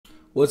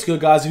What's good,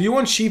 guys? If you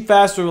want cheap,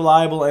 fast,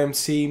 reliable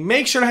MC,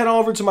 make sure to head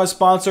over to my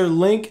sponsor.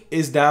 Link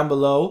is down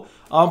below.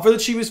 For the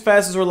cheapest,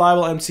 fastest,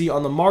 reliable MC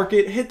on the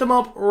market, hit them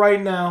up right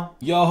now.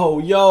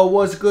 Yo,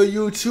 what's good,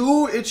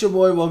 YouTube? It's your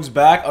boy Wugs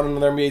back on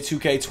another NBA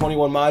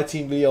 2K21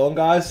 Myteam video. And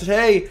guys,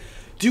 today,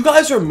 do you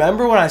guys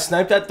remember when I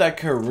sniped at that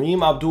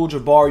Kareem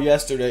Abdul-Jabbar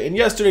yesterday in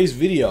yesterday's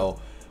video?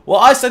 Well,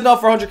 I sent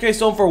off for 100k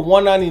stone for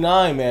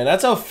 199, man.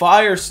 That's a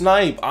fire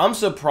snipe. I'm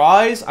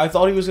surprised. I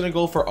thought he was going to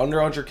go for under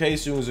 100k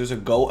as soon as there's a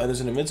GOAT and there's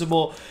an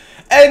invincible.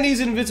 And these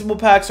invincible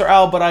packs are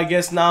out, but I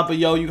guess not. But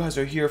yo, you guys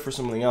are here for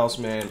something else,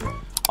 man.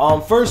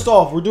 First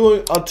off, we're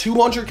doing a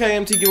 200k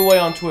MT giveaway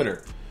on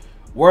Twitter.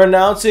 We're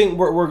announcing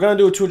we're going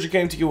to do a 200k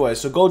MT giveaway.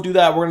 So go do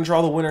that. We're going to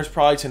draw the winners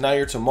probably tonight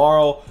or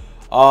tomorrow.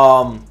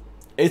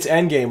 It's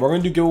endgame. We're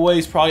going to do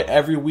giveaways probably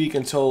every week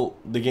until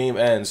the game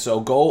ends. So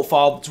go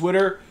follow the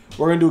Twitter.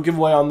 We're going to do a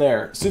giveaway on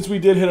there. Since we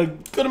did hit a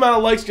good amount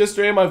of likes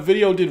yesterday, my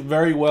video did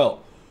very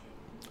well.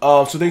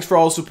 So thanks for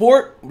all the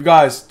support.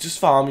 Guys, just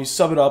follow me.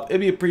 Sub it up.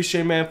 It'd be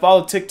appreciated, man.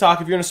 Follow TikTok.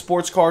 If you're into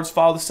sports cards,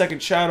 follow the second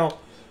channel.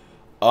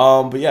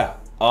 But yeah,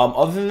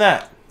 other than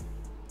that,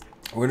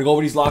 we're going to go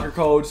over these locker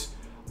codes.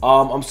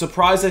 I'm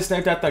surprised I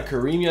sniped at that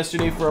Kareem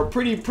yesterday for a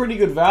pretty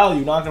good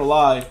value, not going to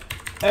lie.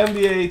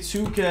 NBA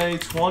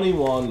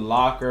 2K21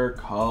 locker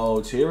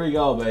codes. Here we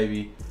go,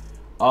 baby.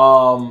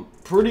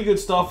 Pretty good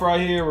stuff right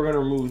here. We're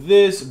gonna remove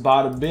this.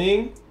 Bada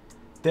bing.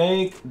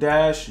 Thank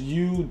dash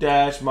you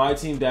dash my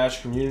team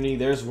dash community.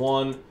 There's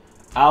one.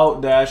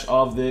 Out dash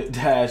of the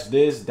dash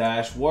this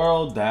dash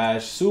world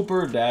dash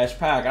super dash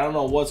pack. I don't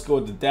know what's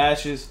good with the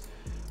dashes,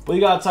 but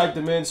you gotta type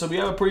them in. So we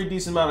have a pretty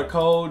decent amount of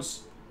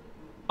codes.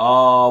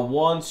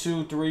 1,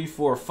 2, 3,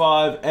 4,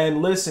 5.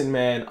 And listen,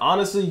 man,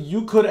 honestly,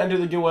 you could enter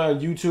the giveaway on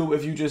YouTube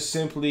if you just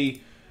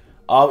simply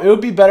it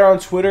would be better on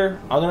Twitter.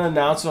 I'm going to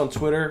announce it on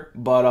Twitter,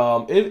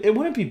 but it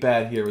wouldn't be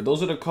bad here.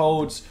 Those are the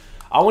codes.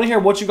 I want to hear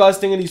what you guys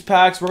think of these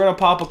packs. We're going to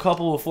pop a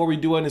couple before we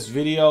do end this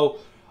video.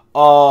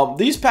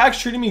 These packs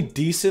treated me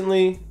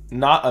decently.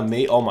 Not a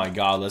mate. Oh my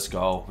god, let's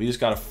go. We just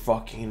got a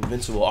fucking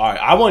invincible. All right,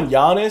 I want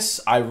Giannis.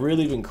 I've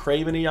really been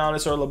craving a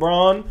Giannis or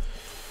LeBron.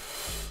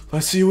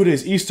 Let's see who it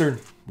is.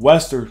 Eastern,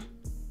 Western,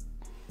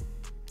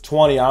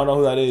 20. I don't know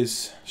who that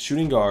is.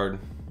 Shooting guard.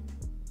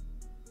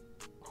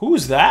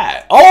 Who's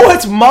that? Oh,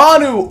 it's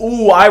Manu.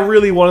 Ooh, I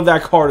really wanted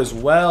that card as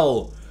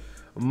well.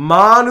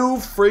 Manu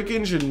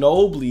freaking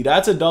Ginobili.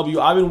 That's a W.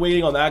 I've been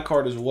waiting on that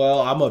card as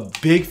well. I'm a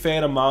big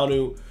fan of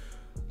Manu.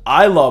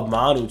 I love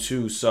Manu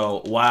too.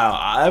 So, wow.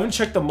 I haven't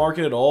checked the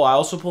market at all. I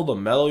also pulled a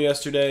Melo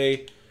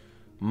yesterday.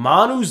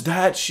 Manu's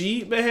that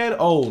cheap, man?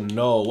 Oh,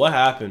 no. What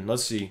happened?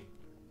 Let's see.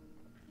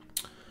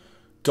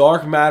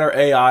 Dark Matter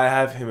AI, I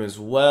have him as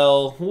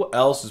well. Who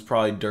else is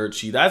probably dirt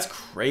cheap? That's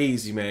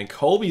crazy, man.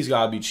 Kobe's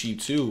got to be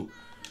cheap too.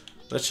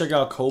 Let's check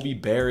out Kobe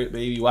Barrett,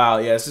 baby. Wow,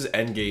 yeah, this is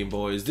endgame,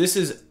 boys. This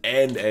is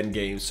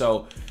endgame.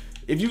 So,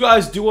 if you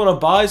guys do want to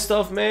buy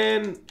stuff,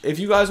 man, if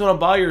you guys want to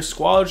buy your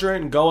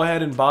squadron, go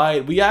ahead and buy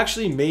it. We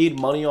actually made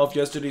money off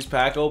yesterday's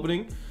pack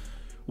opening,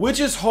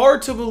 which is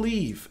hard to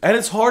believe. And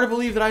it's hard to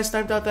believe that I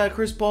sniped out that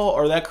Chris Paul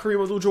or that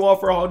Kareem Abdul-Jabbar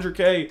for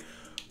 100k.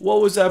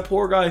 What was that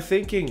poor guy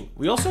thinking?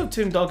 We also have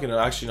Tim Duncan.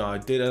 Actually, no, I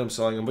did end up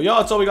selling him. But,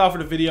 y'all, that's all we got for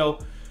the video.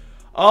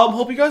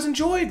 Hope you guys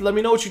enjoyed. Let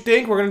me know what you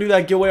think. We're going to do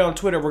that giveaway on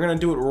Twitter. We're going to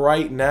do it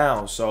right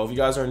now. So if you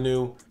guys are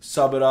new,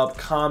 sub it up,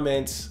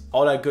 comment,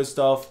 all that good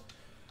stuff.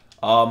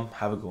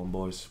 Have a good one,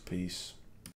 boys. Peace.